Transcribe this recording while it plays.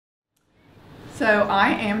So I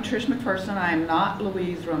am Trish MacPherson. I am not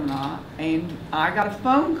Louise Romanoff, and I got a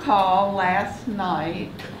phone call last night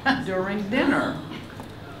during dinner.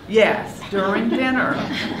 Yes, during dinner,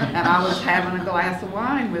 and I was having a glass of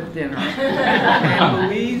wine with dinner. And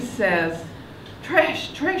Louise says,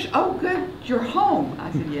 Trish, oh good, you're home.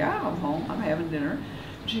 I said, yeah, I'm home. I'm having dinner.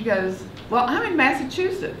 She goes, well, I'm in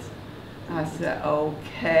Massachusetts. I said,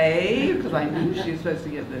 okay, because I knew she was supposed to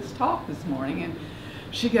give this talk this morning. And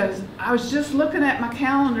she goes, I was just looking at my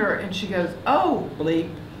calendar, and she goes, oh,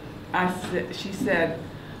 bleep. She said,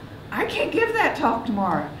 I can't give that talk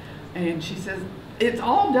tomorrow. And she says, it's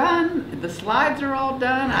all done. The slides are all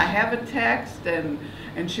done. I have a text. And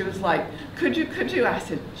she was like, could you? I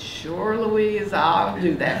said, sure, Louise, I'll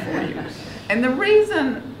do that for you. And the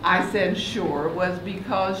reason I said sure was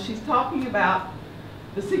because she's talking about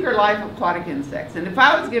the secret life of aquatic insects. And if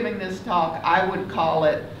I was giving this talk, I would call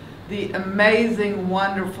it the amazing,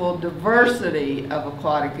 wonderful diversity of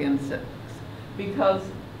aquatic insects. Because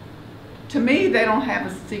to me, they don't have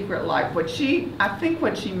a secret life. I think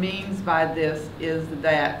what she means by this is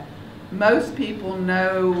that most people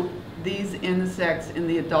know these insects in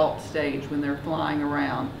the adult stage when they're flying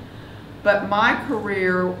around. But my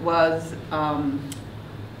career was 9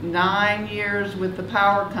 years with the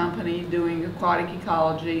power company doing aquatic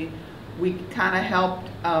ecology. We kind of helped,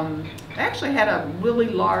 actually had a really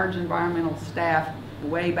large environmental staff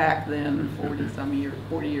way back then,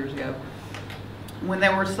 40 years ago. When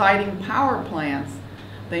they were siting power plants,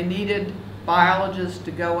 they needed biologists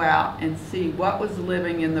to go out and see what was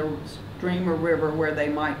living in the stream or river where they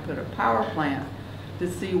might put a power plant,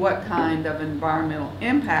 to see what kind of environmental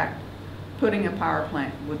impact putting a power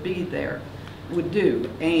plant would do.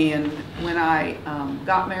 And when I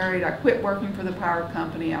got married, I quit working for the power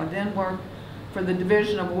company. I then worked for the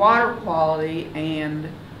Division of Water Quality and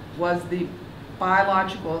was the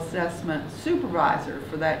biological assessment supervisor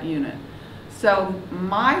for that unit. So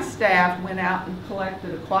my staff went out and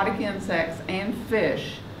collected aquatic insects and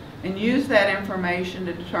fish and used that information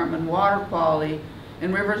to determine water quality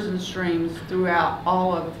in rivers and streams throughout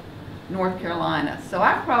all of North Carolina. So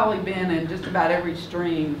I've probably been in just about every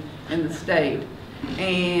stream in the state.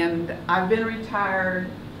 And I've been retired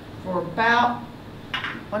for about,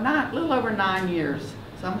 well, a little over 9 years.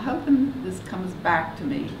 So I'm hoping this comes back to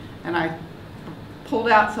me. And I pulled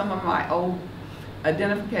out some of my old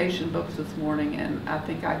identification books this morning, and I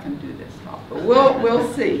think I can do this talk. But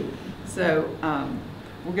we'll see. So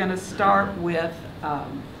we're going to start with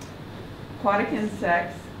aquatic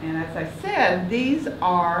insects. And as I said, these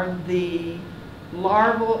are the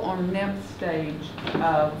larval or nymph stage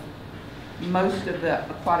of most of the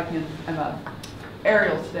aquatic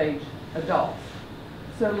aerial stage adults.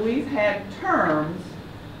 So Louise had terms.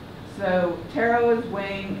 So ptero is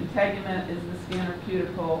wing, integument is the skin or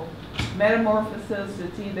cuticle, metamorphosis,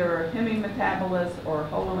 it's either a hemimetabolous or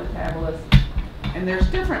holometabolous. And there's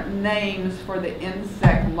different names for the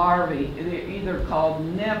insect larvae. They're either called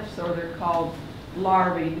nymphs or they're called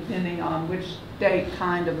larvae, depending on which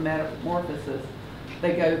kind of metamorphosis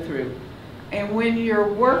they go through. And when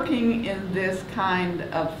you're working in this kind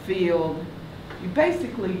of field, you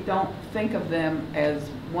basically don't think of them as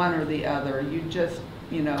one or the other. You just,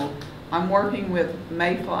 I'm working with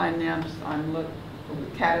mayfly nymphs, I'm looking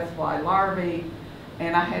with caddisfly larvae,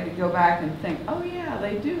 and I had to go back and think, oh yeah,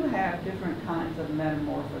 they do have different kinds of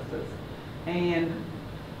metamorphosis. And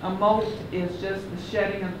a molt is just the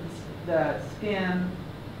shedding of the skin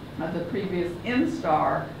of the previous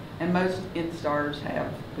instar, and most instars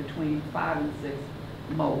have between 5 and 6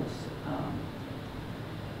 molts.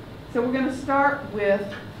 So we're going to start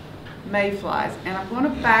with mayflies, and I'm going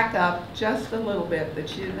to back up just a little bit that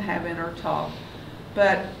she didn't have in her talk,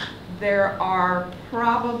 but there are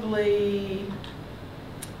probably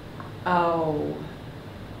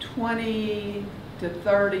 20 to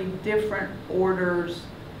 30 different orders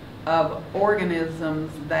of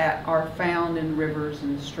organisms that are found in rivers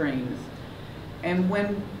and streams. And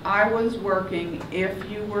when I was working, if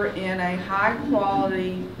you were in a high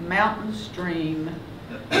quality mountain stream,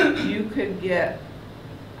 you could get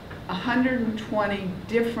 120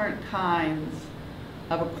 different kinds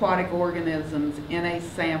of aquatic organisms in a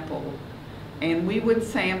sample. And we would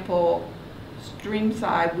sample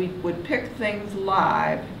streamside, we would pick things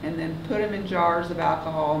live and then put them in jars of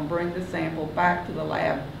alcohol and bring the sample back to the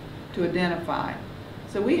lab to identify.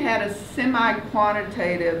 So we had a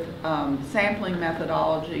semi-quantitative sampling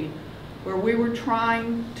methodology where we were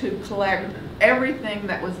trying to collect everything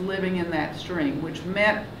that was living in that stream, which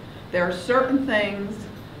meant there are certain things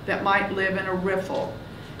that might live in a riffle.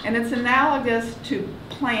 And it's analogous to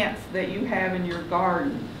plants that you have in your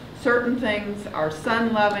garden. Certain things are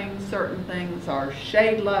sun-loving, certain things are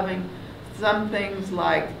shade-loving, some things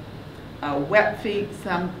like wet feet,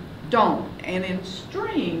 some don't. And in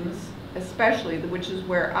streams, especially, which is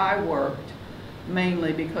where I worked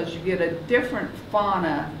mainly, because you get a different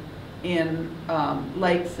fauna in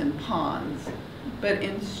lakes and ponds. But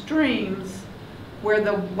in streams, where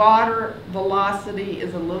the water velocity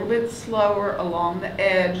is a little bit slower along the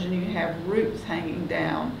edge and you have roots hanging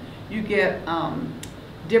down, you get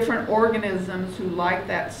different organisms who like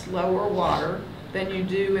that slower water than you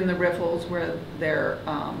do in the riffles where they're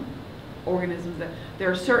organisms that,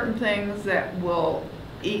 there are certain things that will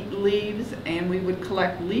eat leaves, and we would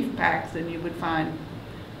collect leaf packs and you would find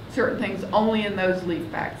certain things only in those leaf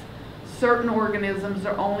packs. Certain organisms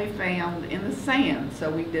are only found in the sand,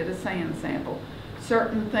 so we did a sand sample.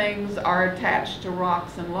 Certain things are attached to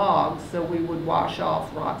rocks and logs, so we would wash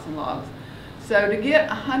off rocks and logs. So to get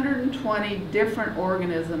 120 different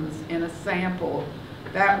organisms in a sample,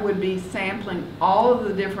 that would be sampling all of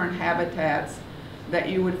the different habitats that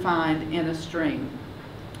you would find in a stream.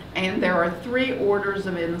 And there are 3 orders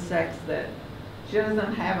of insects that she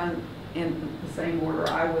doesn't have them in the same order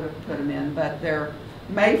I would have put them in, but they're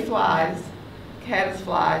mayflies,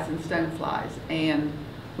 caddisflies, and stoneflies. And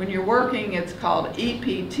when you're working, it's called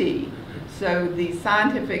EPT. So the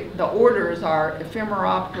orders are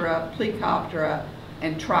Ephemeroptera, Plecoptera,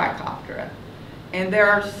 and Trichoptera. And there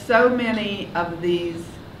are so many of these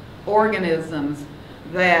organisms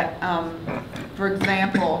that, for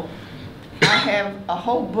example, I have a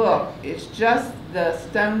whole book. It's just the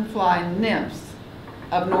stonefly nymphs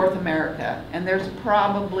of North America, and there's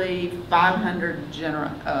probably 500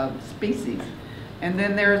 species. And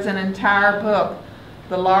then there's an entire book,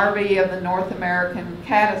 the larvae of the North American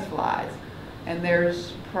caddisflies, and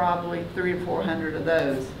there's probably 300 or 400 of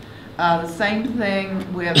those. The same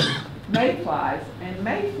thing with mayflies, and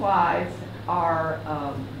mayflies are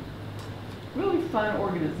really fun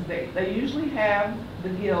organisms. They usually have the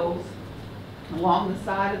gills along the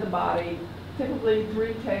side of the body, typically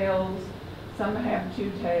 3 tails, some have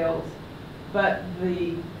 2 tails, but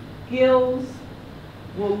the gills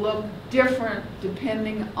will look different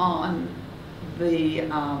depending on the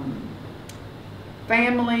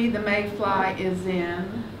family the mayfly is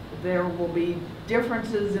in. There will be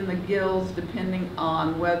differences in the gills depending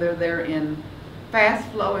on whether they're in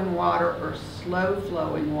fast-flowing water or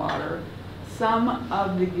slow-flowing water. Some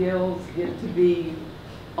of the gills get to be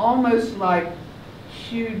almost like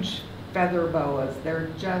huge feather boas. They're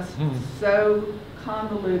just so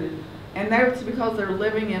convoluted. And that's because they're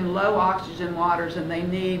living in low oxygen waters and they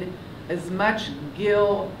need as much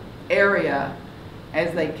gill area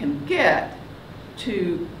as they can get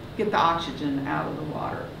to get the oxygen out of the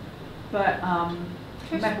water. But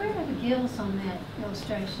Trish, where are the gills on that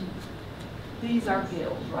illustration? These are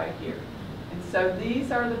gills right here. And so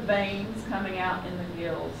these are the veins coming out in the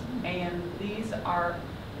gills, and these are,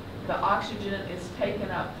 the oxygen is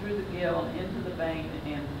taken up through the gill and into the vein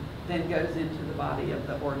and then goes into the body of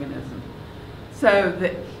the organism. So the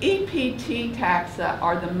EPT taxa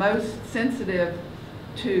are the most sensitive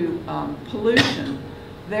to pollution.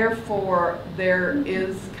 Therefore, there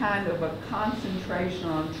is kind of a concentration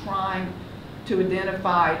on trying to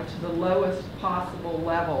identify to the lowest possible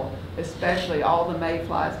level, especially all the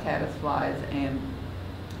mayflies, caddisflies, and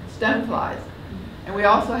stoneflies. And we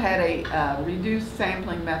also had a reduced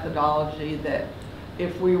sampling methodology that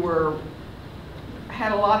if we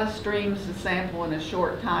had a lot of streams to sample in a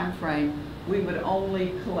short time frame, we would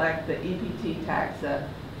only collect the EPT taxa,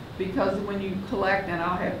 because when you collect, and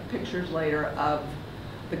I'll have pictures later of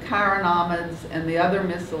the chironomids and the other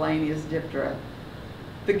miscellaneous diptera,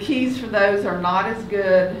 the keys for those are not as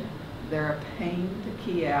good. They're a pain to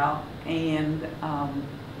key out, and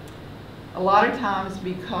a lot of times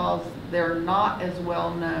because they're not as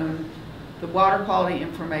well known, the water quality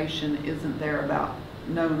information isn't there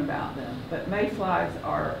known about them. But mayflies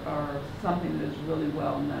are something that is really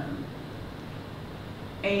well known.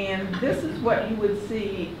 And this is what you would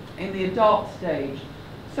see in the adult stage.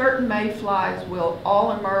 Certain mayflies will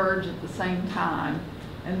all emerge at the same time,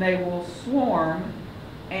 and they will swarm,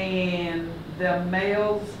 and the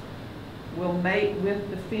males will mate with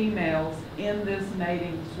the females in this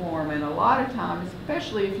mating swarm. And a lot of times,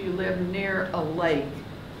 especially if you live near a lake,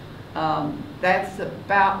 that's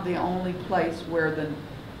about the only place where the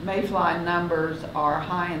mayfly numbers are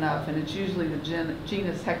high enough, and it's usually the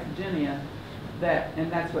genus Hexagenia,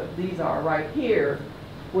 and that's what these are right here,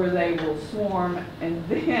 where they will swarm. And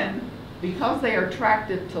then, because they are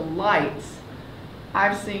attracted to lights,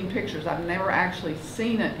 I've seen pictures, I've never actually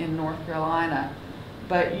seen it in North Carolina,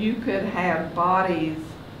 but you could have bodies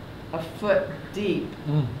a foot deep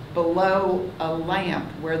below a lamp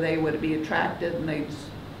where they would be attracted and they'd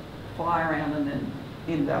fly around and then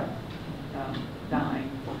end up dying.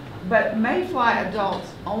 But mayfly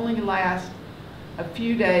adults only last a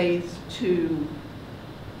few days to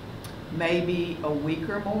maybe a week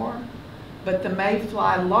or more. But the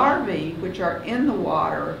mayfly larvae, which are in the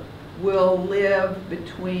water, will live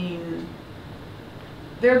between,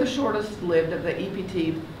 they're the shortest lived of the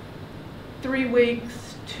EPT, 3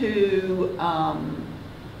 weeks to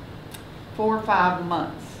 4 or 5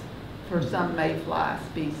 months for some mayfly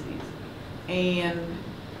species. And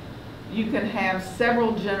you can have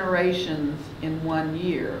several generations in 1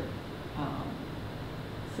 year.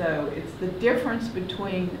 So it's the difference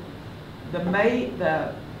between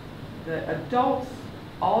the adults,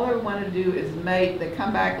 all they want to do is mate. They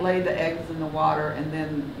come back, lay the eggs in the water, and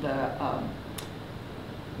then the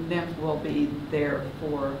nymph will be there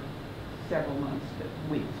for several months,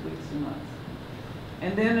 weeks and months.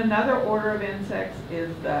 And then another order of insects is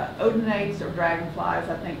the odonates or dragonflies.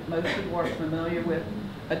 I think most people are familiar with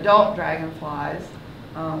adult dragonflies,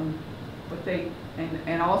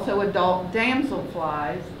 and also adult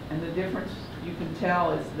damselflies. And the difference you can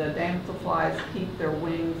tell is the damselflies keep their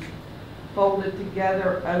wings folded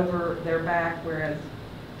together over their back, whereas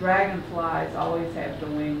dragonflies always have the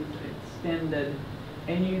wings extended.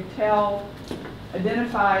 And you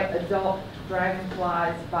identify adult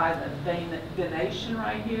dragonflies by the venation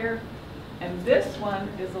right here. And this one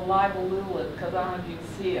is a libellula, because I don't know if you can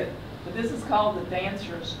see it, but this is called the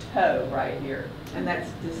dancer's toe right here. And that's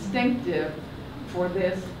distinctive for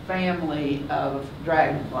this family of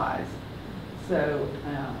dragonflies. So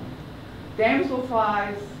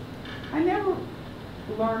damselflies, I never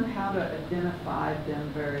learned how to identify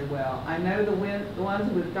them very well. I know the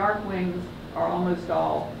ones with dark wings are almost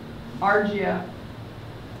all Argia,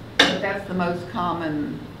 but that's the most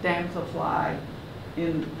common damselfly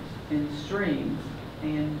in streams,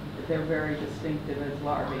 and they're very distinctive as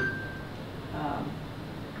larvae.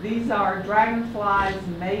 These are dragonflies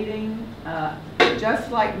mating.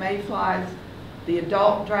 Just like mayflies, the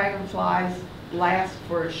adult dragonflies last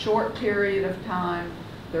for a short period of time.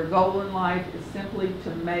 Their goal in life is simply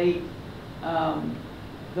to mate.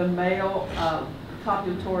 The male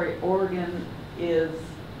copulatory organ is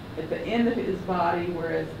at the end of his body,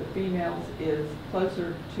 whereas the female's is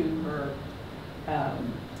closer to her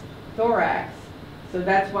thorax. So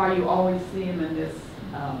that's why you always see them in this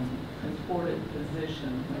contorted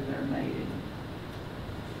position when they're mating.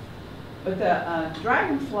 But the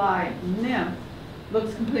dragonfly nymph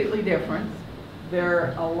looks completely different. There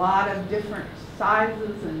are a lot of different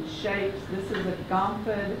sizes and shapes. This is a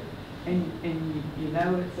gomphid, and you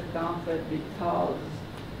know it's a gomphid because,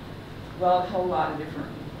 well, a whole lot of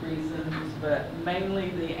different reasons, but mainly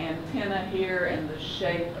the antenna here and the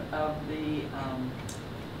shape of the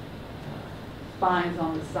spines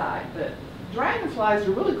on the side. But dragonflies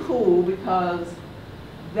are really cool because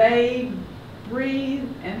they breathe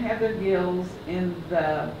and have their gills in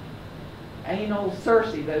the anal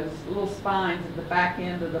cerci, those little spines at the back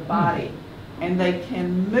end of the body, and they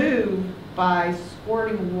can move by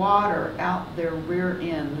squirting water out their rear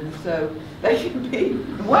end. And so they can be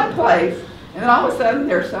in one place and then all of a sudden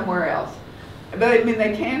they're somewhere else. But I mean,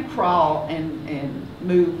 they can crawl and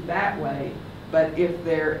move that way, but if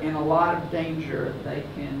they're in a lot of danger, they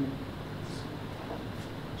can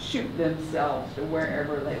shoot themselves to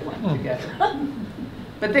wherever they want to go.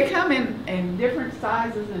 But they come in different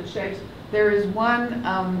sizes and shapes. There is one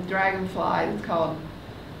dragonfly, it's called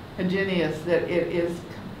Hygienius, that it is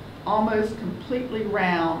almost completely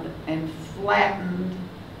round and flattened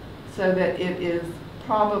so that it is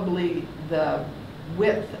probably the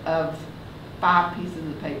width of 5 pieces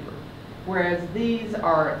of paper. Whereas these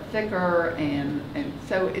are thicker, and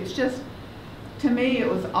so it's just, to me, it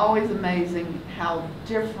was always amazing how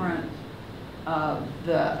different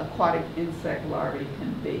the aquatic insect larvae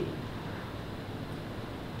can be.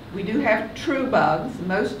 We do have true bugs.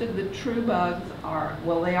 Most of the true bugs are,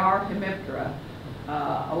 well, they are hemiptera.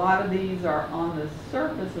 A lot of these are on the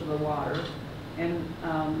surface of the water, and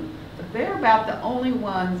they're about the only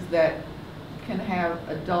ones that can have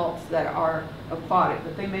adults that are aquatic,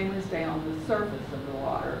 but they mainly stay on the surface of the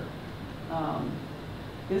water.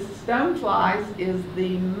 This stoneflies is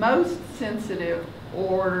the most sensitive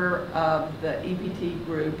order of the EPT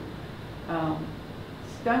group.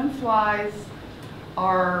 Stoneflies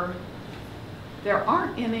there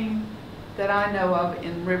aren't any that I know of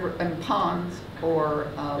in ponds or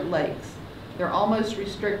lakes. They're almost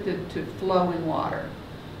restricted to flowing water.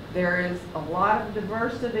 There is a lot of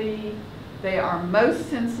diversity. They are most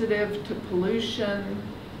sensitive to pollution.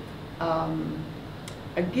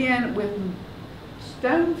 again, with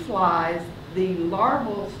stoneflies, the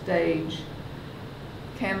larval stage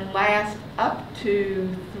can last up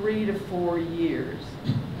to 3 to 4 years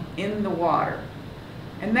in the water.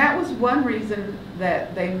 And that was one reason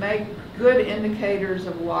that they make good indicators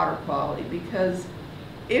of water quality, because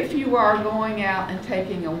if you are going out and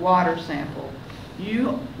taking a water sample,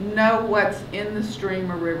 you know what's in the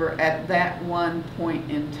stream or river at that one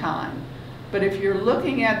point in time. But if you're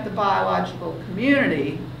looking at the biological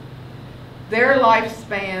community, their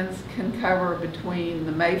lifespans can cover between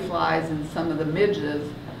the mayflies and some of the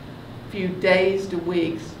midges, a few days to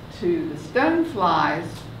weeks, to the stoneflies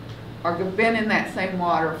are been in that same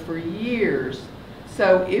water for years.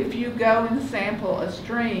 So if you go and sample a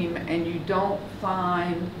stream and you don't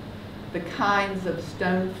find the kinds of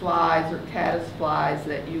stoneflies or caddisflies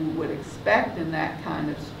that you would expect in that kind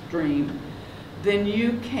of stream, then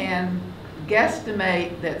you can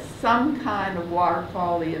guesstimate that some kind of water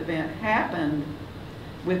quality event happened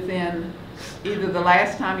within either the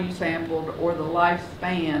last time you sampled or the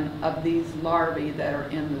lifespan of these larvae that are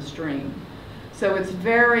in the stream. So it's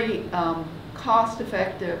very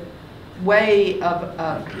cost-effective way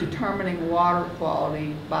of determining water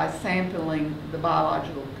quality by sampling the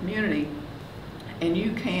biological community, and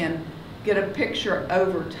you can get a picture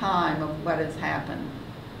over time of what has happened.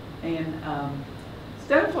 And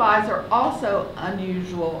stoneflies are also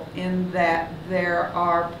unusual in that there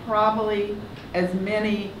are probably as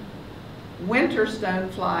many winter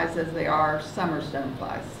stoneflies as there are summer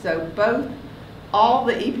stoneflies. So all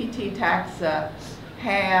the EPT taxa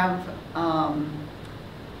have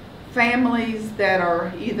families that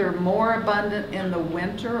are either more abundant in the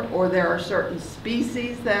winter, or there are certain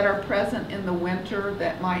species that are present in the winter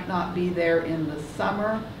that might not be there in the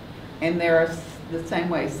summer. And there are the same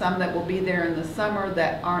way, some that will be there in the summer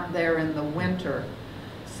that aren't there in the winter.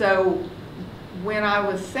 So when I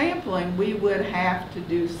was sampling, we would have to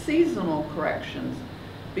do seasonal corrections,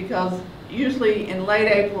 because usually in late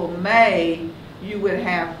April, May, you would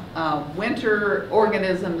have winter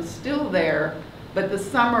organisms still there, but the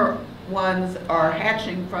summer ones are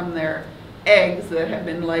hatching from their eggs that have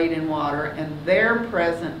been laid in water, and they're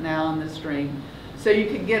present now in the stream. So you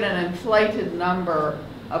could get an inflated number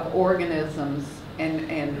of organisms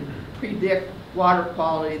and predict water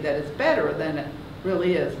quality that is better than it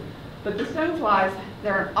really is. But the stoneflies,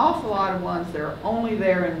 there are an awful lot of ones that are only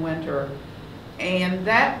there in winter, and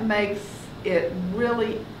that makes it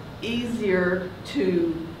really easier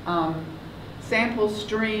to sample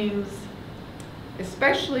streams,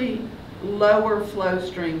 especially lower flow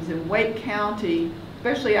streams. In Wake County,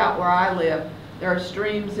 especially out where I live, there are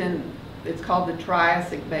streams in, it's called the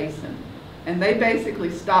Triassic Basin, and they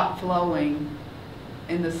basically stop flowing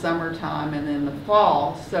in the summertime and in the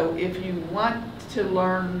fall. So if you want to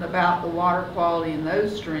learn about the water quality in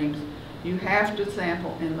those streams, you have to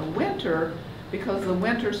sample in the winter, because the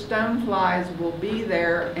winter stoneflies will be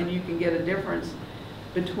there, and you can get a difference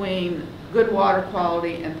between good water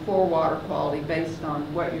quality and poor water quality based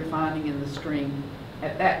on what you're finding in the stream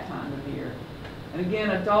at that time of year. And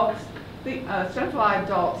again, adults, stonefly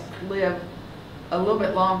adults live a little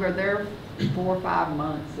bit longer. They're 4 or 5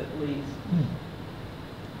 months at least.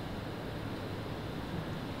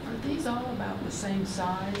 Are these all about the same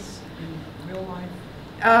size in real life?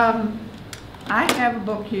 I have a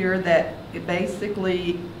book here that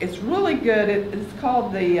it's really good. It's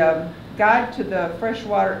called the Guide to the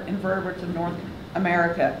Freshwater Invertebrates of North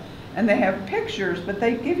America. And they have pictures, but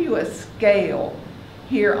they give you a scale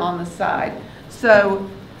here on the side. So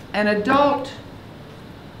an adult,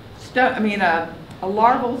 a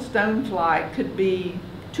larval stonefly could be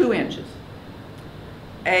 2 inches.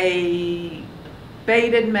 A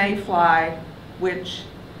baited mayfly, which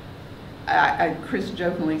Chris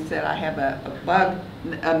jokingly said I have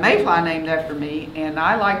a mayfly named after me, and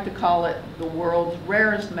I like to call it the world's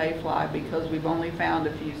rarest mayfly because we've only found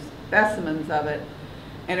a few specimens of it.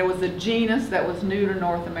 And it was a genus that was new to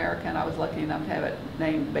North America, and I was lucky enough to have it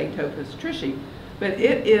named Beethoven's Trish. But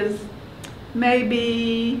it is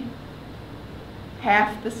maybe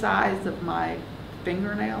half the size of my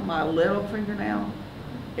fingernail, my little fingernail.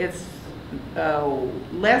 It's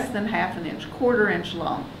less than ½ an inch, 1/4 inch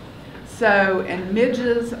long. So, and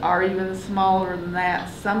midges are even smaller than that.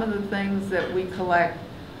 Some of the things that we collect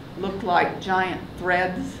look like giant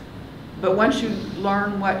threads, but once you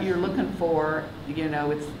learn what you're looking for, you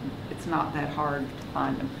know, it's not that hard to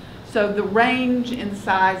find them. So the range in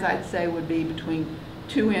size, I'd say, would be between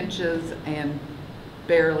 2 inches and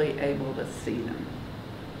barely able to see them.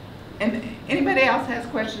 And anybody else has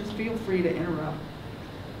questions, feel free to interrupt.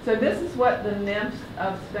 So this is what the nymphs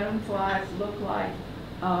of stoneflies look like.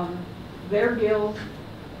 Their gills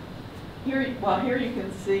here you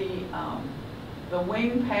can see the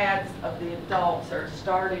wing pads of the adults are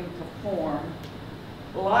starting to form.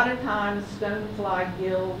 A lot of times stonefly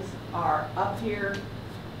gills are up here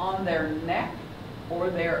on their neck, or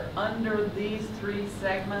they're under these three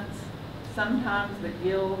segments. Sometimes the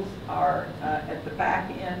gills are at the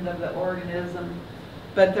back end of the organism,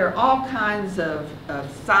 but there are all kinds of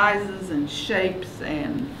sizes and shapes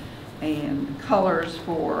and colors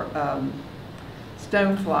for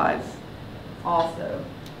stoneflies also.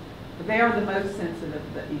 But they are the most sensitive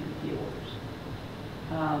that eat healers.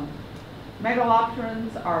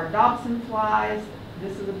 Megalopterans are Dobson flies.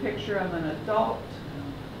 This is a picture of an adult.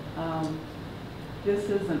 This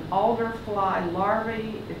is an alder fly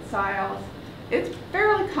larvae. It's silex. It's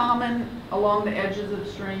fairly common along the edges of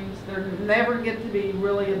streams. They never get to be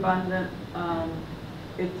really abundant.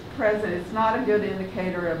 It's present. It's not a good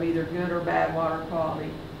indicator of either good or bad water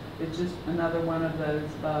quality. It's just another one of those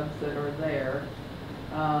bugs that are there.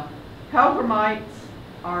 Helgramites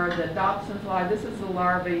are the Dobson fly. This is the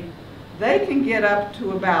larvae. They can get up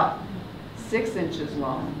to about 6 inches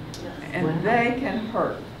long, and they can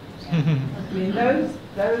hurt. I mean,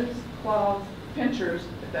 those claws, pinchers,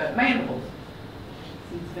 the mandibles.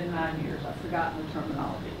 It's been 9 years. I've forgotten the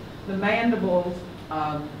terminology. The mandibles,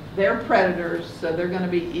 they're predators, so they're going to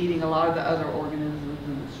be eating a lot of the other organisms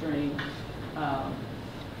in the stream.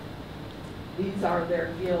 These are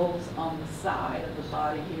their gills on the side of the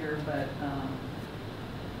body here, but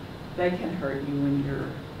they can hurt you when you're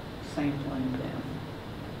sampling them.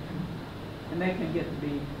 And they can get to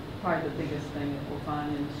be probably the biggest thing that we'll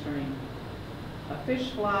find in the stream. A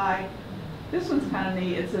fish fly. This one's kind of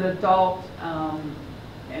neat. It's an adult,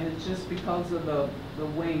 and it's just because of the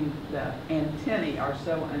wing, the antennae are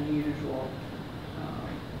so unusual.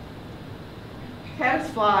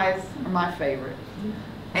 Caddisflies are my favorite.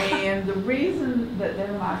 And the reason that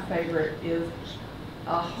they're my favorite is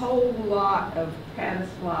a whole lot of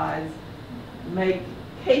caddisflies make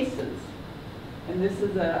cases. And this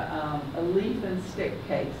is a leaf and stick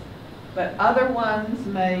case. But other ones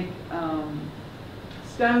make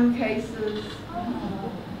stone cases.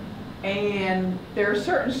 And there are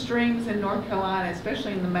certain streams in North Carolina,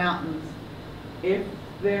 especially in the mountains, if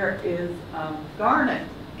there is garnet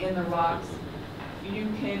in the rocks, you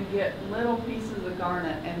can get little pieces of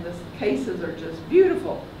garnet, and the cases are just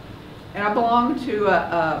beautiful. And I belong to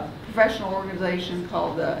a professional organization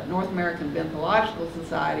called the North American Benthological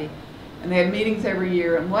Society, and they have meetings every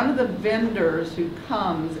year, and one of the vendors who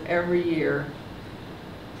comes every year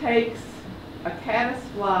takes a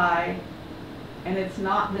caddisfly, and it's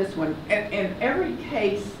not this one, and every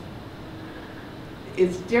case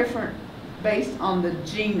is different based on the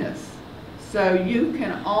genus. So you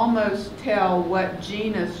can almost tell what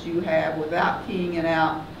genus you have without keying it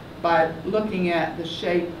out by looking at the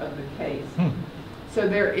shape of the case. So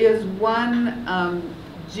there is one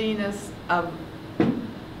genus of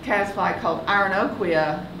caddisfly called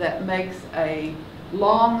Ironoquia that makes a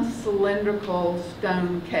long cylindrical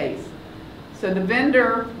stone case. So the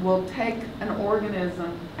vendor will take an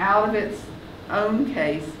organism out of its own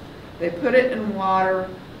case, they put it in water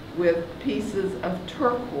with pieces of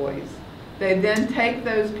turquoise. They then take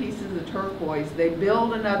those pieces of turquoise, they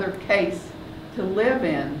build another case to live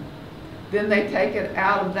in, then they take it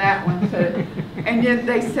out of that one, and then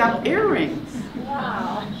they sell earrings.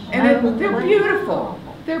 Wow. And they're beautiful.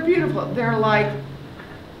 They're beautiful. They're like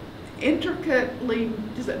intricately,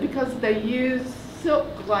 because they use silk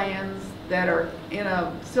glands that are in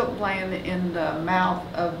a silk gland in the mouth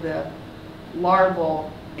of the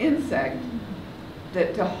larval insect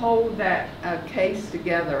that to hold that case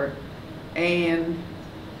together. And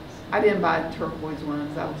I didn't buy turquoise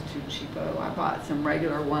ones, that was too cheapo. I bought some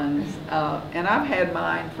regular ones, and I've had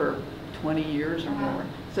mine for 20 years or more.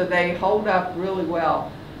 So they hold up really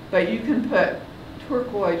well. But you can put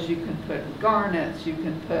turquoise, you can put garnets, you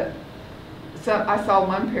can put, so I saw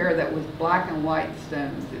one pair that was black and white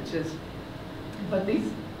stones. It's just, but these,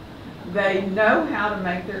 they know how to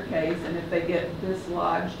make their case, and if they get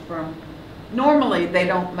dislodged from, normally they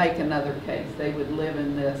don't make another case. They would live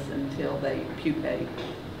in this until they pupate.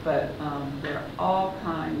 But there are all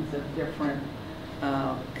kinds of different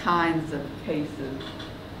kinds of cases,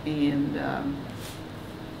 and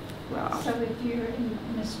well. So if you're in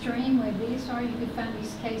a stream where these are, you could find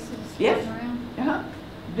these cases Yes. floating around? Uh-huh.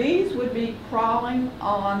 These would be crawling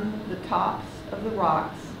on the tops of the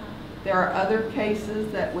rocks. There are other cases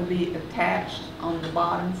that would be attached on the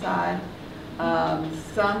bottom side.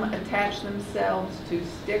 Some attach themselves to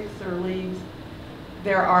sticks or leaves.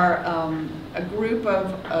 There are a group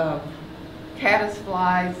of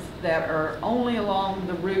caddisflies that are only along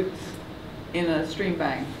the roots in a stream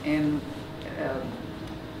bank, and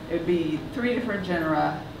it'd be 3 different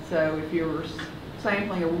genera. So if you were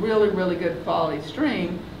sampling a really, really good quality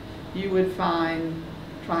stream, you would find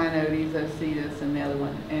Trianodes, Ocetus, and the other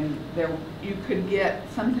one. And there, you could get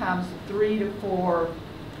sometimes 3 to 4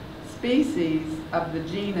 species of the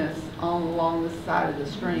genus along the side of the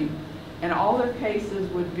stream. And all their cases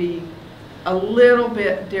would be a little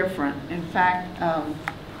bit different. In fact,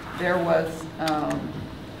 there was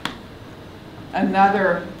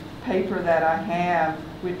another paper that I have,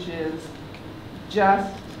 which is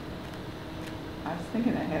just, I was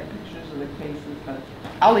thinking I had pictures of the cases, but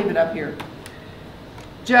I'll leave it up here.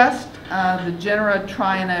 Just the genera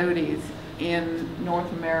Trianodes in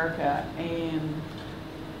North America, and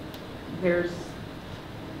there's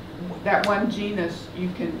that one genus, you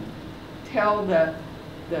can tell the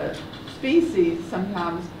species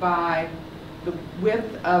sometimes by the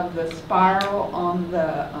width of the spiral on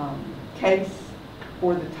the case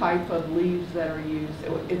or the type of leaves that are used.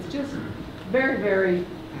 It's just very, very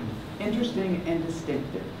interesting and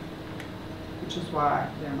distinctive, which is why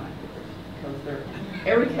they're my favorite, because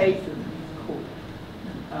every case is cool.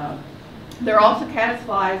 There are also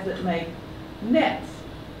caddisflies that make nets.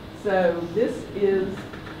 So this is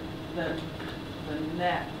the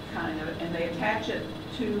net kind of, and they attach it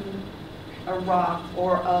to a rock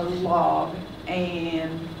or a log,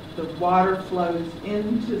 and the water flows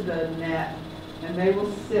into the net, and they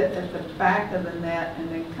will sit at the back of the net and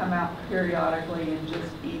then come out periodically and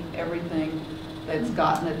just eat everything that's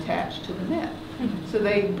gotten attached to the net. So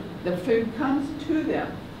the food comes to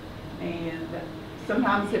them, and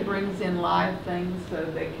sometimes it brings in live things, so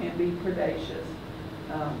they can be predaceous.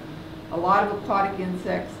 A lot of aquatic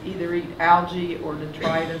insects either eat algae or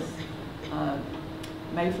detritus.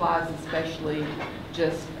 Mayflies especially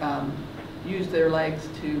just use their legs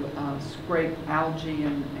to scrape algae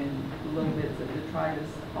and little bits of detritus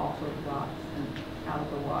off of rocks and out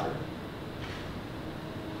of the water.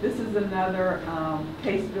 This is another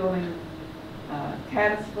case building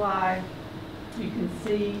caddisfly. You can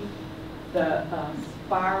see the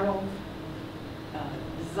spiral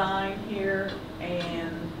design here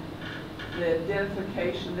and the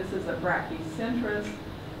identification. This is a brachycentrus.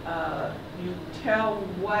 You tell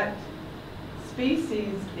what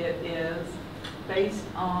species it is based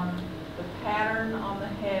on the pattern on the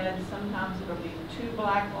head. Sometimes it'll be 2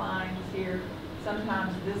 black lines here.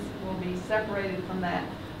 Sometimes this will be separated from that.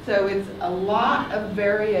 So it's a lot of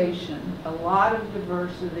variation, a lot of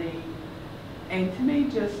diversity, and to me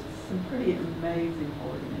just some pretty amazing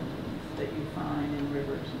organisms that you find in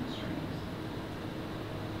rivers and streams.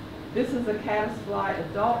 This is a caddisfly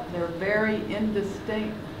adult. They're very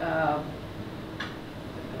indistinct.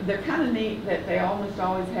 They're kind of neat that they almost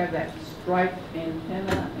always have that striped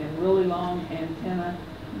antenna and really long antenna.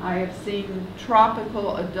 I have seen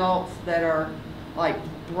tropical adults that are like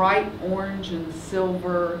bright orange and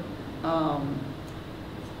silver,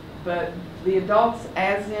 but the adults,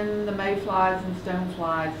 as in the mayflies and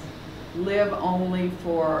stoneflies, live only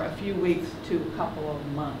for a few weeks to a couple of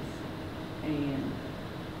months. And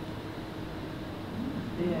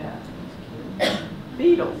yeah,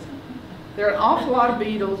 beetles. There are an awful lot of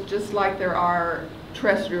beetles, just like there are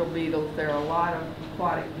terrestrial beetles. There are a lot of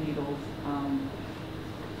aquatic beetles.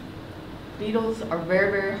 Beetles are very,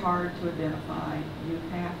 very hard to identify. You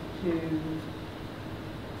have to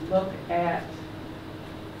look at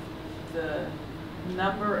the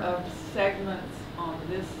number of segments on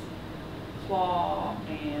this claw,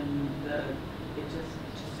 and it's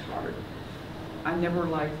just hard. I never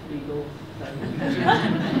liked beetles, so.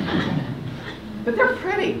 But they're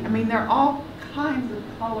pretty. I mean, they're all kinds of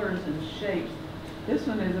colors and shapes. This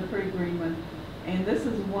one is a pretty green one, and this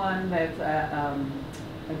is one that's a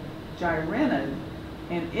gyrenid,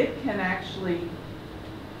 and it can actually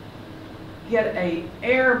get an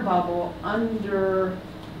air bubble under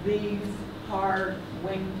these hard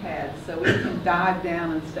wing pads, so it can dive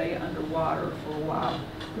down and stay underwater for a while.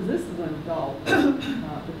 Because this is an adult,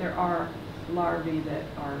 but there are larvae that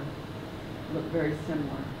look very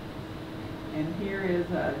similar. And here is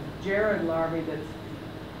a gerrid larvae that's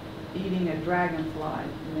eating a dragonfly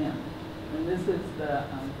nymph. And this is the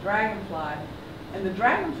dragonfly. And the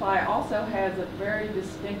dragonfly also has a very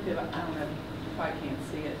distinctive, I don't know if I can't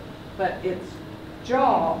see it, but its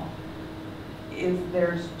jaw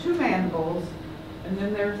there's 2 mandibles, and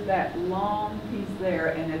then there's that long piece there,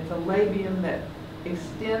 and it's a labium that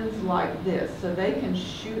extends like this, so they can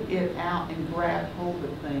shoot it out and grab hold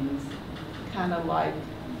of things, kind of like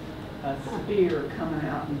a spear coming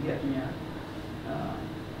out and getting you.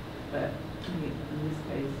 But in this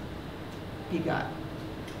case, he got it.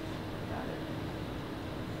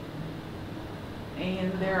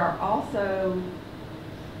 And there are also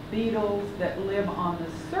beetles that live on the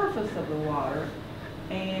surface of the water,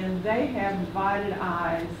 and they have divided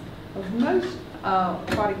eyes. Most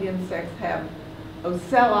aquatic insects have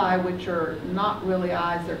ocelli, which are not really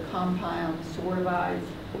eyes, they're compound sort of eyes.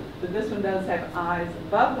 But this one does have eyes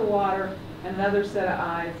above the water and another set of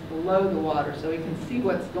eyes below the water, so you can see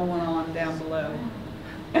what's going on down below.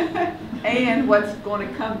 And what's going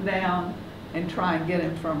to come down and try and get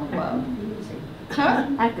him from above. Confusing. Huh?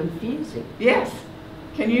 How confusing. Yes.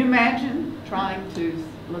 Can you imagine trying to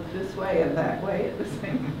look this way and that way at the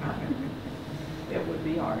same time? It would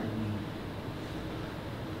be hard.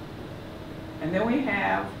 And then we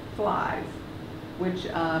have flies, which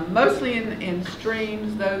mostly in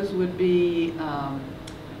streams, those would be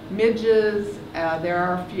midges. There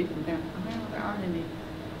are a few, there aren't any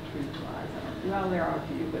true flies. Well, there are a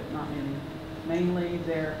few, but not many. Mainly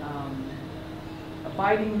they're, a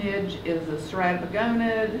biting midge is a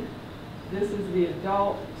stratogonid. This is the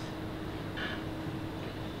adult.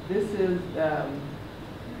 This is the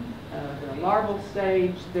larval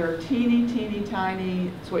stage. They're teeny, teeny,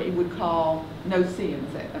 tiny. It's what you would call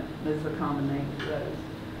no-see-ums, is the common name for those.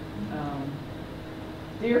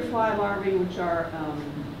 Deer fly larvae, which are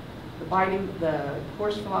the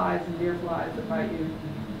horse flies and deer flies that bite you.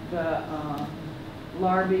 The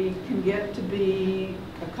larvae can get to be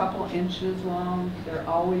a couple inches long. They're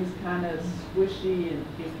always kind of squishy and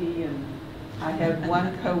icky, and I had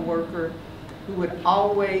one coworker who would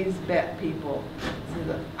always bet people. She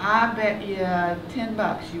said, I bet you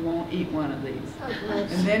 $10 you won't eat one of these. Oh,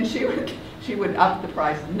 bless. And then she would up the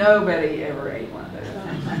price. Nobody ever ate one of those.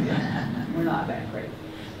 We're not that crazy.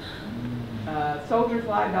 Soldier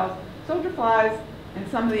fly dogs. Soldier flies and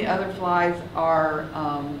some of the other flies are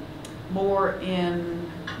more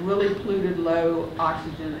in really polluted, low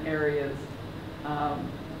oxygen areas.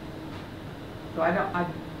 So I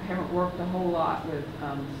haven't worked a whole lot with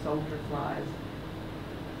soldier flies.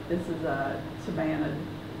 This is a savanna,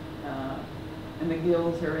 and the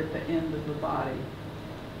gills are at the end of the body.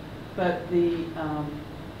 But the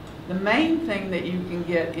main thing that you can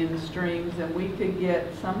get in streams, and we could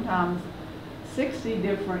get sometimes 60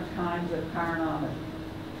 different kinds of chironomid.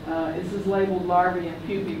 This is labeled larvae and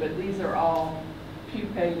pupae, but these are all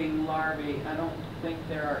pupating larvae. I don't think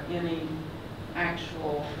there are any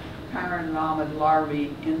actual chironomid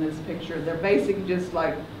larvae in this picture. They're basically just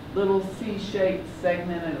like little C-shaped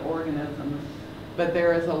segmented organisms, but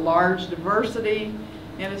there is a large diversity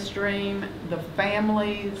in a stream. The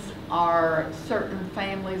families are, certain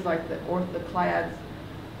families like the orthoclads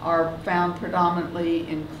are found predominantly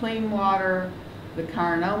in clean water. The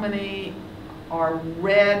chironomini are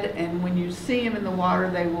red, and when you see them in the water,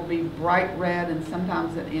 they will be bright red and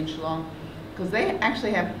sometimes an inch long, because they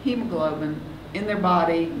actually have hemoglobin in their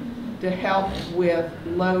body to help with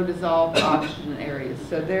low dissolved oxygen areas.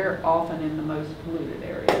 So they're often in the most polluted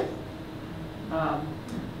areas.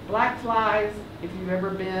 Black flies, if you've ever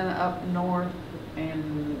been up north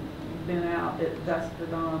and been out at dusk to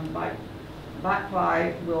dawn, black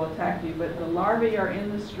fly will attack you, but the larvae are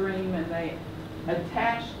in the stream and they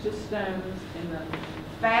attach to stones in the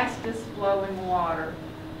fastest flowing water,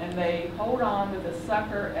 and they hold on with a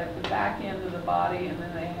sucker at the back end of the body, and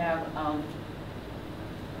then they have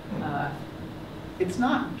it's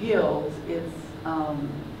not gills, it's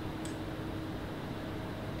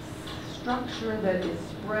structure that is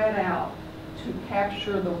spread out to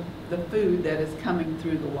capture the food that is coming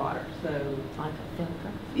through the water. So Like a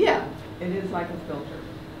filter? yeah, it is like a filter,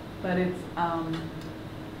 but it's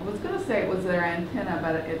I was going to say it was their antenna,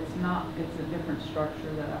 but it's not. It's a different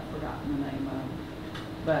structure that I've forgotten the name of.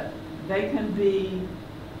 But they can be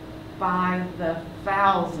by the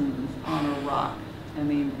thousands on a rock. I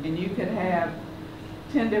mean, and you could have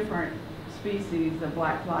 10 different species of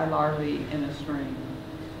black fly larvae in a stream,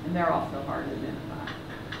 and they're also hard to identify.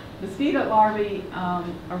 Mosquito larvae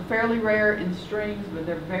are fairly rare in streams, but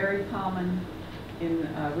they're very common in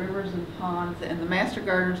rivers and ponds, and the master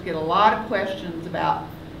gardeners get a lot of questions about,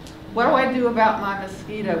 what do I do about my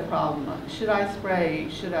mosquito problem? Should I spray?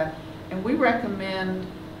 Should I? And we recommend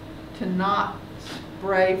to not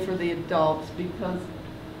spray for the adults, because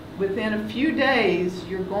within a few days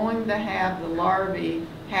you're going to have the larvae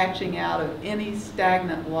hatching out of any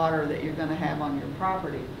stagnant water that you're going to have on your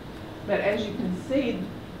property. But as you can see,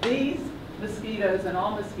 these mosquitoes and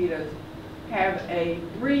all mosquitoes have a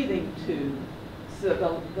breathing tube.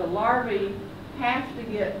 So the larvae have to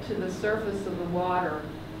get to the surface of the water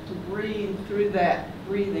to breathe through that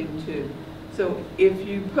breathing tube. So if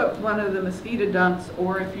you put one of the mosquito dunks,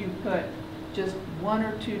 or if you put just 1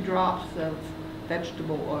 or 2 drops of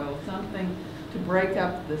vegetable oil, something to break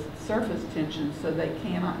up the surface tension so they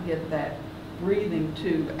cannot get that breathing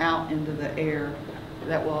tube out into the air.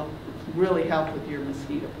 That will really help with your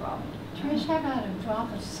mosquito problem. Trish, how about a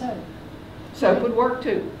drop of soap? Soap would work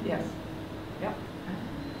too, yes. Yep.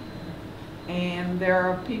 And there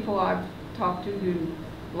are people I've talked to who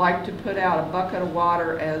like to put out a bucket of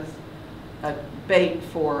water as a bait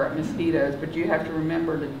for mosquitoes, but you have to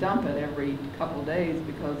remember to dump it every couple of days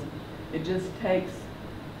because it just takes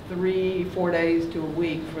 3-4 days to a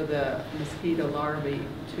week for the mosquito larvae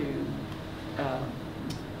to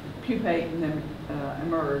pupate and then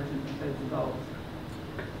emerge as adults.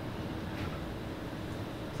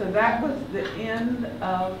 So that was the end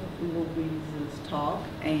of Louise's talk,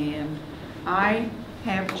 and I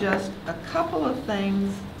have just a couple of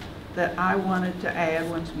things that I wanted to add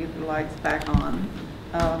once we get the lights back on.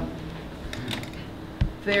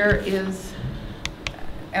 There is,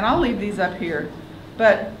 and I'll leave these up here,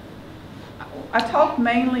 but I talked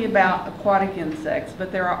mainly about aquatic insects,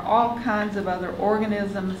 but there are all kinds of other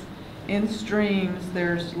organisms in streams.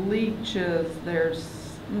 There's leeches, there's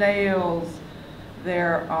snails,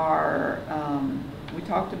 there are, we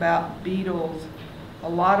talked about beetles, a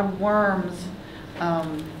lot of worms.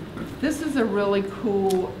 This is a really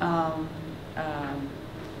cool,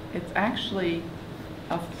 it's actually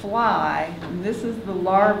a fly, and this is the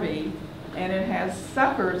larvae, and it has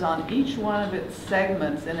suckers on each one of its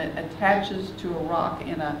segments, and it attaches to a rock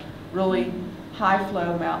in a really high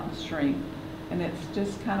flow mountain stream, and it's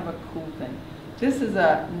just kind of a cool thing. This is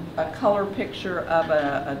a color picture of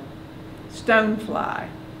a stonefly,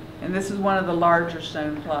 and this is one of the larger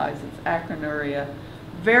stoneflies. It's Acronuria.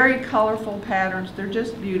 Very colorful patterns. They're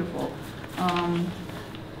just beautiful.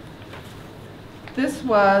 This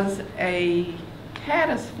was a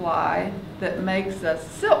caddisfly that makes a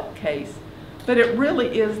silk case, but it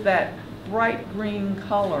really is that bright green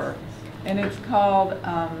color, and it's called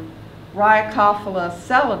Rhyocophila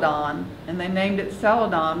celadon, and they named it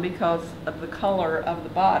celadon because of the color of the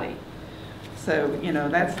body. So, you know,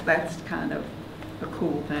 that's kind of a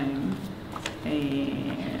cool thing.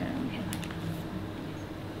 And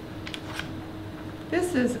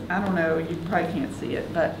this is, I don't know, you probably can't see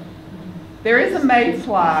it, but there is a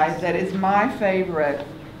mayfly that is my favorite,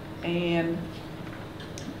 and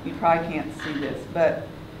you probably can't see this, but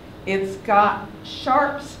it's got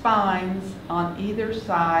sharp spines on either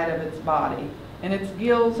side of its body, and its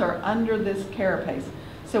gills are under this carapace.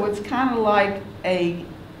 So it's kind of like a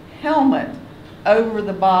helmet over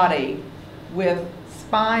the body with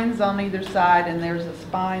spines on either side, and there's a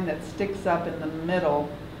spine that sticks up in the middle,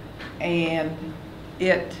 and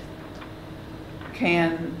it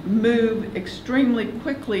can move extremely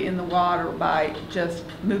quickly in the water by just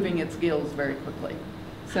moving its gills very quickly.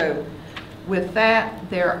 So with that,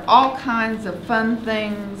 there are all kinds of fun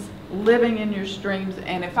things living in your streams,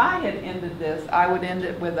 and if I had ended this, I would end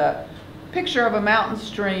it with a picture of a mountain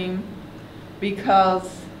stream, because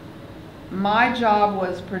my job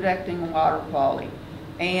was protecting water quality,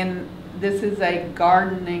 and this is a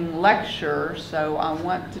gardening lecture, so I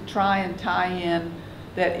want to try and tie in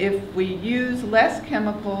that if we use less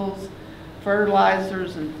chemicals,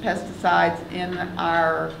 fertilizers, and pesticides in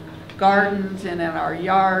our gardens and in our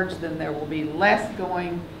yards, then there will be less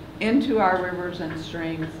going into our rivers and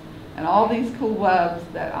streams, and all these cool bugs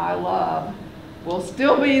that I love will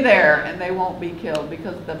still be there, and they won't be killed,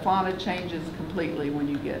 because the fauna changes completely when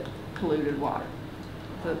you get polluted water.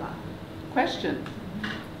 So, question?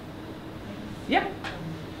 Yeah?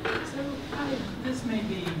 So, this may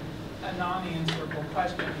be a non-answerable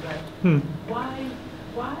question, but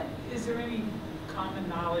why is there any common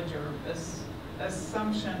knowledge or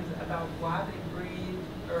assumptions about why they breed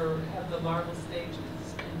or have the larval stages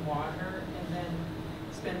in water and then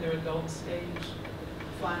spend their adult stage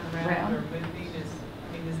flying around or moving?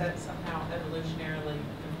 Is that somehow evolutionarily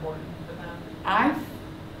important for them? I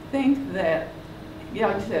think that, yeah,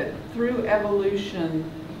 like I said, through evolution,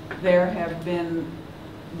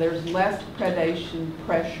 there's less predation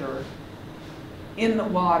pressure in the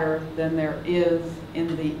water than there is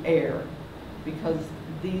in the air, because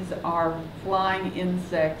these are flying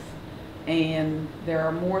insects, and there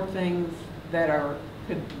are more things that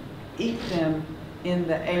could eat them in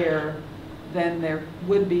the air than there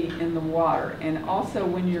would be in the water. And also,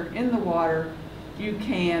 when you're in the water, you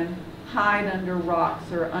can hide under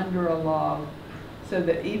rocks or under a log, so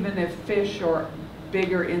that even if fish or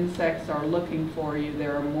bigger insects are looking for you,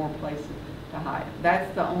 there are more places to hide.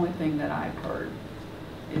 That's the only thing that I've heard,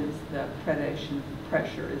 is the predation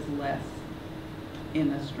pressure is less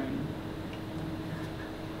in a stream.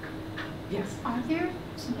 Yes? Are there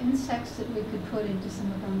some insects that we could put into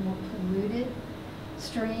some of our more polluted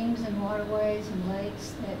streams and waterways and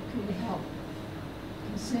lakes that could help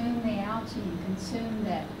consume the algae and consume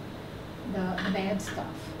the bad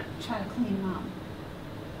stuff? Try to clean them up.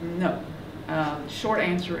 No. Short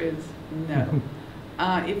answer is no.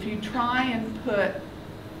 If you try and put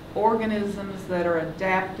organisms that are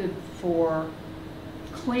adapted for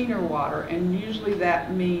cleaner water, and usually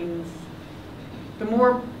that means the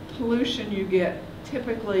more pollution you get,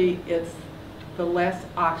 typically it's the less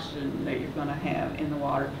oxygen that you're going to have in the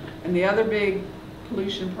water. And the other big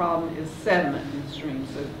pollution problem is sediment in streams,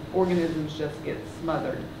 so organisms just get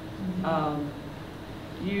smothered.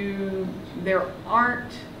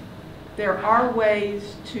 There are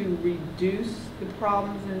ways to reduce the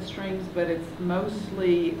problems in streams, but it's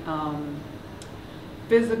mostly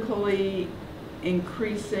physically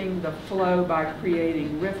increasing the flow by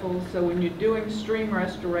creating riffles. So when you're doing stream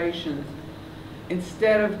restorations,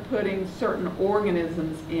 instead of putting certain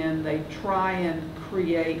organisms in, they try and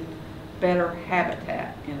create better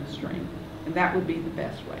habitat in a stream, and that would be the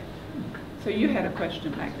best way. So you had a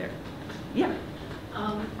question back there. Yeah.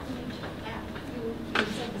 You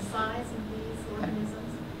said the size of these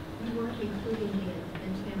organisms. You weren't including the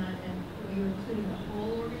antenna, and were you including the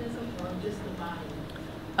whole organism or just the body?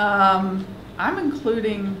 I'm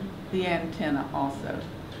including the antenna also.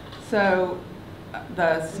 So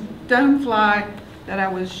the stonefly that I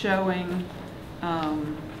was showing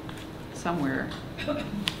somewhere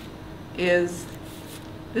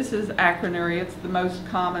this is acronuria. It's the most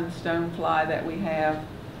common stonefly that we have.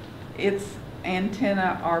 Its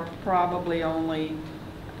antennae are probably only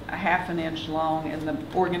a half an inch long, and the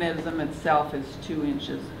organism itself is 2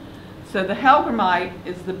 inches. So the helgramite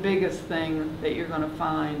is the biggest thing that you're going to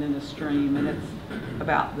find in a stream, and it's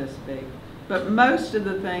about this big. But most of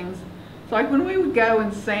the things, so like when we would go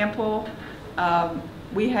and sample,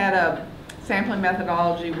 we had a sampling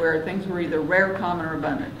methodology where things were either rare, common, or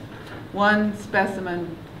abundant. One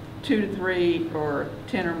specimen, 2 to 3, or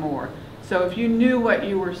 10 or more. So if you knew what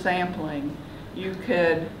you were sampling, you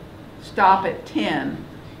could stop at 10,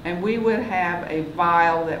 and we would have a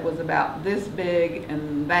vial that was about this big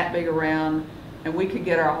and that big around, and we could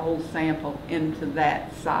get our whole sample into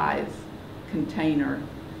that size container,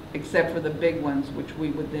 except for the big ones, which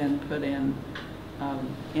we would then put in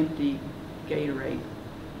empty Gatorade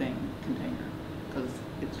container, because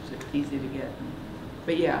it's just easy to get.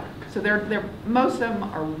 But yeah, so they're most of them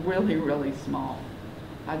are really, really small.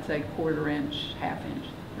 I'd say 1/4 inch, 1/2 inch.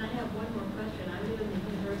 And I have one more question. I live in the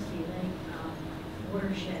University Lake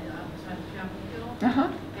watershed outside of Chapel Hill.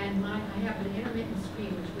 And I have an intermittent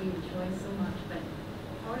stream, which we enjoy so much, but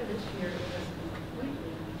part of this year it was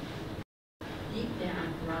completely deep down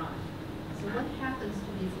dry. So what happens to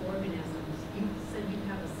these organisms? You said you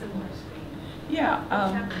have a similar stream. Yeah.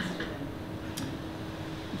 What happens to them?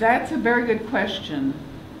 That's a very good question.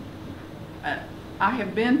 I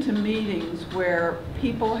have been to meetings where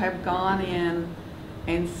people have gone in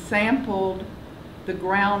and sampled the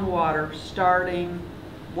groundwater starting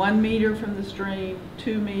 1 meter from the stream,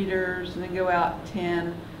 2 meters, and then go out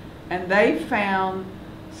 10. And they found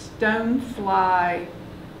stonefly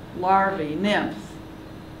larvae, nymphs,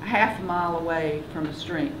 1/2 mile away from the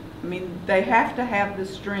stream. I mean, they have to have the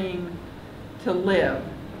stream to live,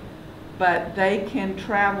 but they can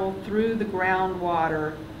travel through the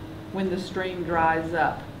groundwater when the stream dries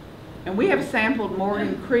up. And we have sampled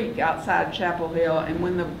Morgan Creek outside Chapel Hill, and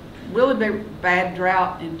when the really bad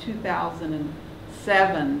drought in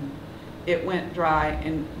 2007, it went dry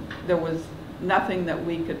and there was nothing that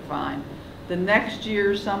we could find. The next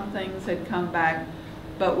year some things had come back,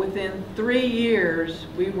 but within 3 years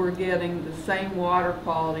we were getting the same water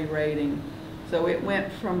quality rating. So it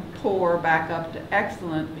went from poor back up to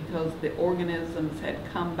excellent because the organisms had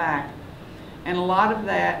come back. And a lot of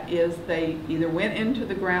that is they either went into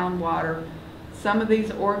the groundwater. Some of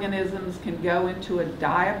these organisms can go into a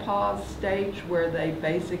diapause stage where they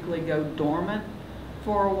basically go dormant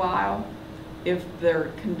for a while if their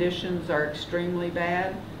conditions are extremely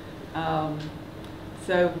bad.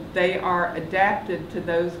 So they are adapted to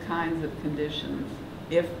those kinds of conditions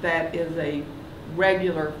if that is a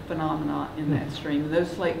regular phenomenon in that stream. And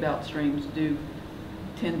those slate belt streams do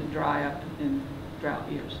tend to dry up in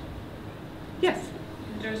drought years. Yes?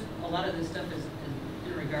 There's a lot of this stuff is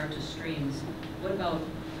in regard to streams. What about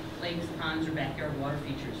lakes, ponds, or backyard water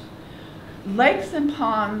features? Lakes and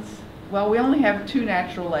ponds, well, we only have 2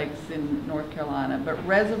 natural lakes in North Carolina, but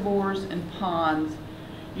reservoirs and ponds,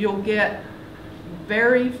 you'll get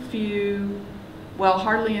very few, well,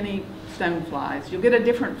 hardly any stoneflies. You'll get a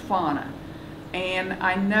different fauna. And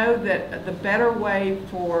I know that the better way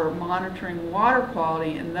for monitoring water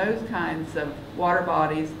quality in those kinds of water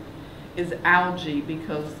bodies is algae,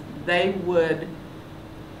 because the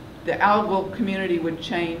algal community would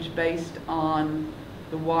change based on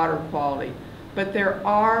the water quality. But there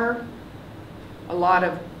are a lot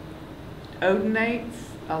of odonates,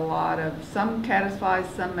 some caddisflies,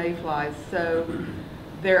 some mayflies. So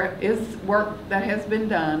there is work that has been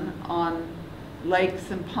done on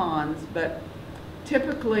lakes and ponds, but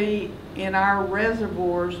typically in our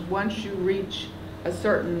reservoirs, once you reach a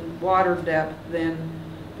certain water depth, then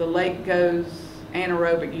the lake goes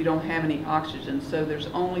anaerobic. You don't have any oxygen. So there's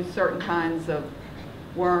only certain kinds of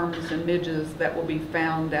worms and midges that will be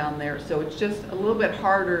found down there. So it's just a little bit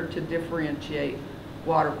harder to differentiate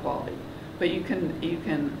water quality. But you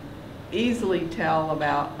can easily tell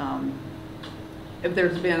about if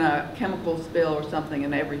there's been a chemical spill or something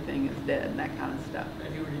and everything is dead and that kind of stuff.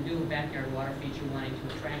 If you were to do a backyard water feature wanting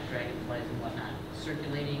to attract dragonflies and whatnot,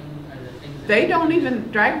 circulating are the things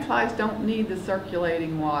that dragonflies don't need the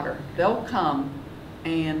circulating water. They'll come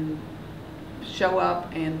and show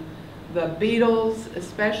up, and the beetles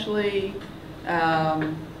especially,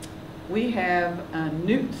 we have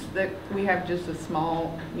newts that we have just a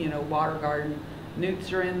small, water garden.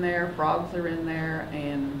 Newts are in there, frogs are in there,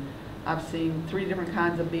 and I've seen 3 different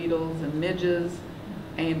kinds of beetles and midges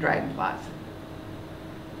and dragonflies.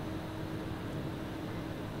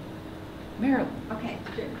 Marilyn. Okay,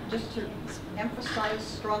 just to emphasize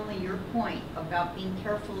strongly your point about being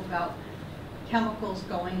careful about chemicals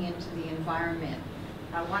going into the environment.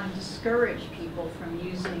 I want to discourage people from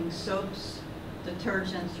using soaps,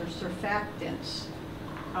 detergents, or surfactants,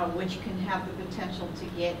 which can have the potential to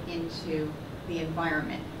get into the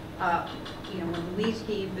environment. When Louise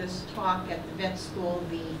gave this talk at the vet school,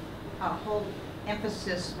 the whole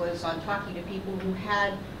emphasis was on talking to people who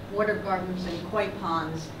had water gardens and koi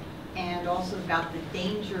ponds, and also about the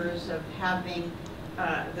dangers of having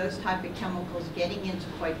those type of chemicals getting into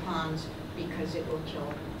koi ponds because it will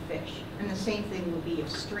kill fish. And the same thing will be of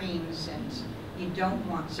streams, and you don't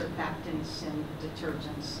want surfactants and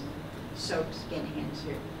detergents and soaps getting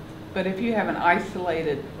into. But if you have an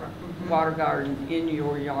isolated water garden in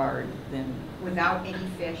your yard, then without any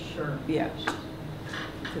fish or yeah,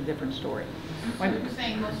 it's a different story. So you're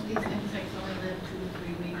saying most of these insects only live 2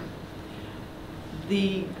 to 3 weeks?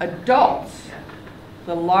 The adults,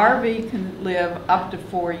 the larvae can live up to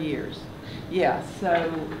 4 years. Yeah, so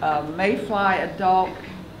mayfly adult,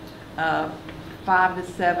 5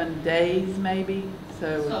 to 7 days maybe.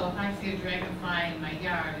 So if I see a dragonfly in my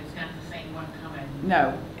yard, it's not the same one coming?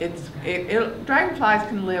 No, dragonflies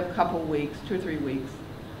can live a couple weeks, 2 or 3 weeks.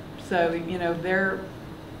 So, they're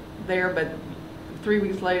there, but 3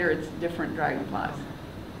 weeks later, it's different dragonflies.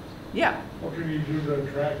 Yeah. What can you do to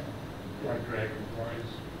attract like dragonflies?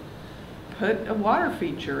 Put a water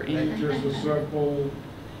feature in. Just a simple.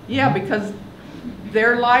 Yeah, because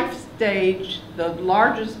their life stage, the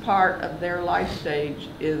largest part of their life stage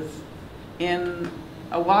is in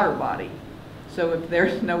a water body. So if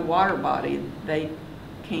there's no water body, they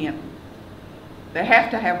have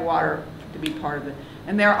to have water to be part of it.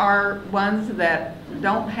 And there are ones that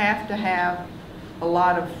don't have to have a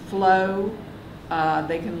lot of flow.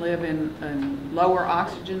 They can live in lower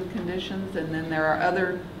oxygen conditions, and then there are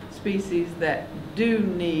other species that do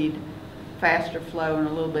need faster flow and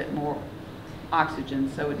a little bit more oxygen.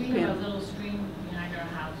 So it depends. We have a little stream behind our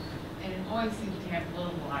house, and it always seems to have a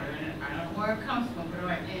little water in it. I don't know where it comes from, but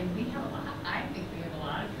and we have a lot. I think we have a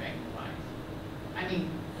lot of dragonflies. I mean,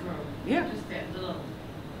 for just that little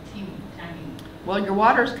teeny tiny. Well, your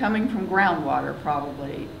water's coming from groundwater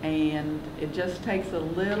probably, and it just takes a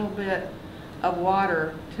little bit of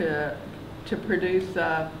water to produce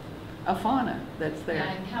a fauna that's there.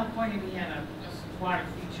 Yeah, in California we had a water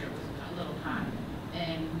feature, it was a little pond,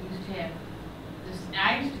 and we used to have this.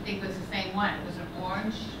 I used to think it was the same one. It was an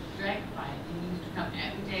orange dragonfly, and he used to come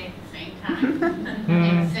every day at the same time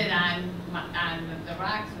and sit on the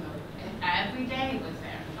rocks. And every day it was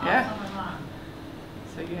there, all summer long.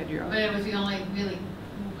 So you had your own. But it was the only really.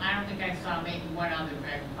 I don't think I saw maybe one other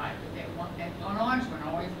dragonfly, but that orange one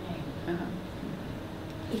always came.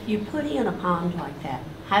 If you put in a pond like that,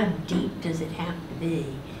 how deep does it have to be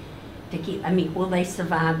to keep, will they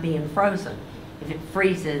survive being frozen? If it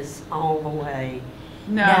freezes all the way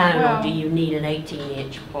down, or do you need an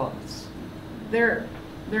 18-inch plus? They're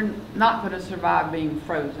not going to survive being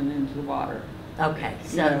frozen into the water. Okay,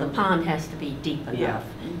 so the pond has to be deep enough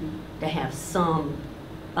to have some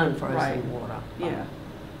unfrozen water. Yeah,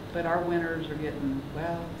 but our winters are getting,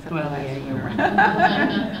 except last you're winter.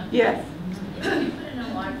 right. Yes. If you put in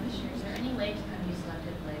a water fishery, is there any way to kind of be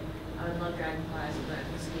selective? Like, I would love dragonflies, but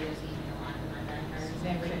mosquitoes eating a lot in my backyard. Is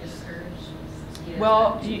there a way to discourage mosquitoes?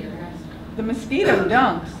 Well, the mosquito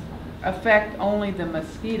dunks affect only the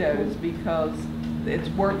mosquitoes because it's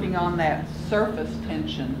working on that surface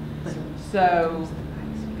tension. So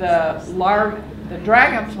the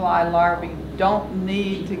dragonfly larvae don't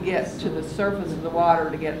need to get to the surface of the water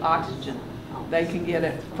to get oxygen. They can get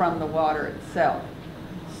it from the water itself.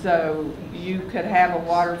 So you could have a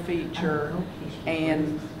water feature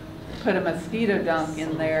and put a mosquito dunk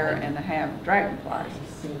in there and have dragonflies.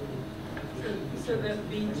 So that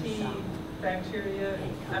BT bacteria,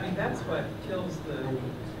 I mean, that's what kills the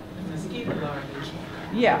mosquito larvae.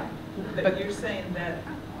 Yeah. But you're saying that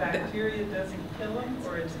bacteria doesn't kill them,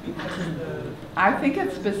 or it's because of the... I think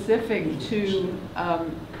it's specific to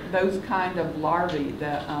those kind of larvae,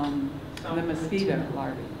 the mosquito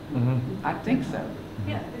larvae. I think so.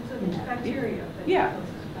 Yeah, it's bacteria. Yeah.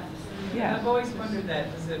 Yeah. I've always wondered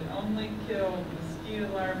that. Does it only kill mosquito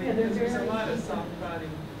larvae? Yeah, Because there's a lot of soft-body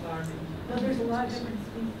larvae. Well, there's a lot of different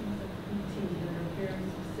species of BT that are very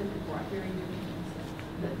specific, very different insects.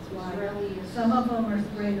 That's why some of them are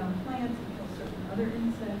sprayed on plants and kill certain other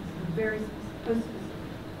insects, and very specific.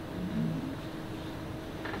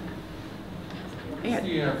 What's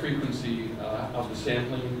the frequency of the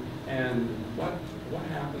sampling, and what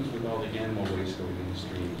happens with all the animal waste going in the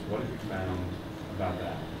streams? What have you found about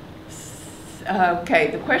that?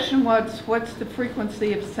 Okay, the question was, what's the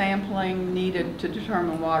frequency of sampling needed to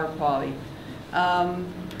determine water quality?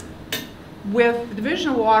 With the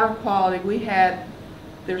Division of Water Quality,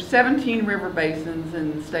 there's 17 river basins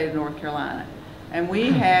in the state of North Carolina, and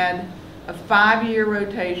we had a 5-year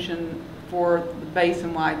rotation for the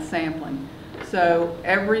basin-wide sampling. So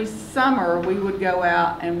every summer we would go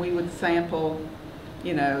out and we would sample,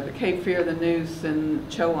 you know, the Cape Fear, the Neuse, and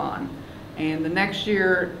Chowan. And the next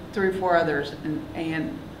year, 3 or 4 others.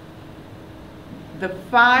 And the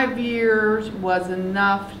 5 years was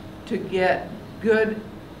enough to get good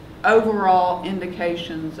overall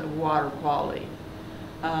indications of water quality.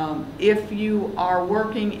 If you are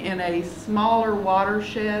working in a smaller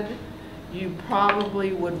watershed, you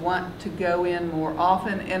probably would want to go in more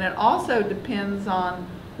often, and it also depends on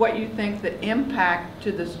what you think the impact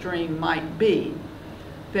to the stream might be.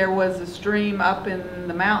 There was a stream up in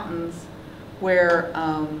the mountains where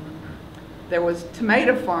there was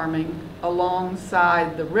tomato farming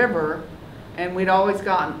alongside the river, and we'd always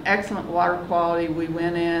gotten excellent water quality. We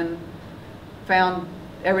went in, found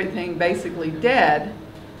everything basically dead,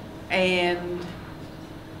 and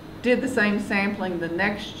did the same sampling the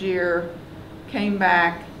next year, came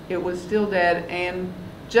back, it was still dead, and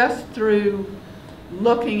just through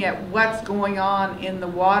looking at what's going on in the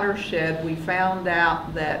watershed, we found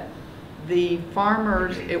out that the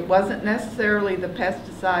farmers, it wasn't necessarily the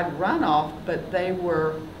pesticide runoff, but they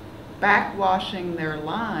were backwashing their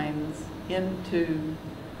lines into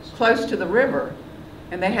close to the river,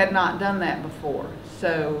 and they had not done that before.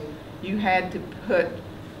 So you had to put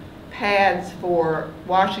pads for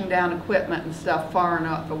washing down equipment and stuff far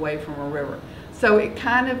enough away from a river. So it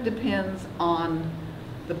kind of depends on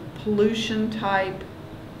the pollution type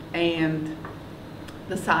and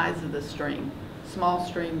the size of the stream. Small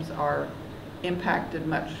streams are impacted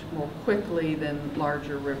much more quickly than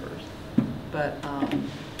larger rivers. But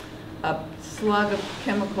a slug of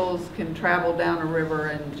chemicals can travel down a river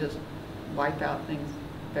and just wipe out things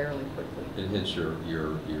fairly quickly. And hence your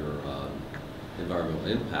environmental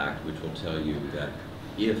impact, which will tell you that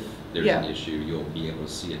if there's an issue, you'll be able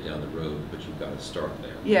to see it down the road, but you've got to start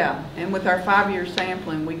there. Yeah, and with our 5-year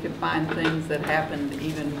sampling, we could find things that happened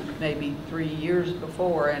even maybe 3 years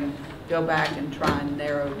before and go back and try and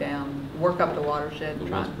narrow down, work up the watershed. But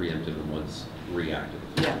one's preemptive and one's reactive.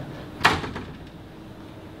 Yeah.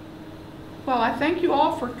 Well, I thank you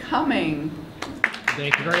all for coming.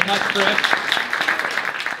 Thank you very much, Trish.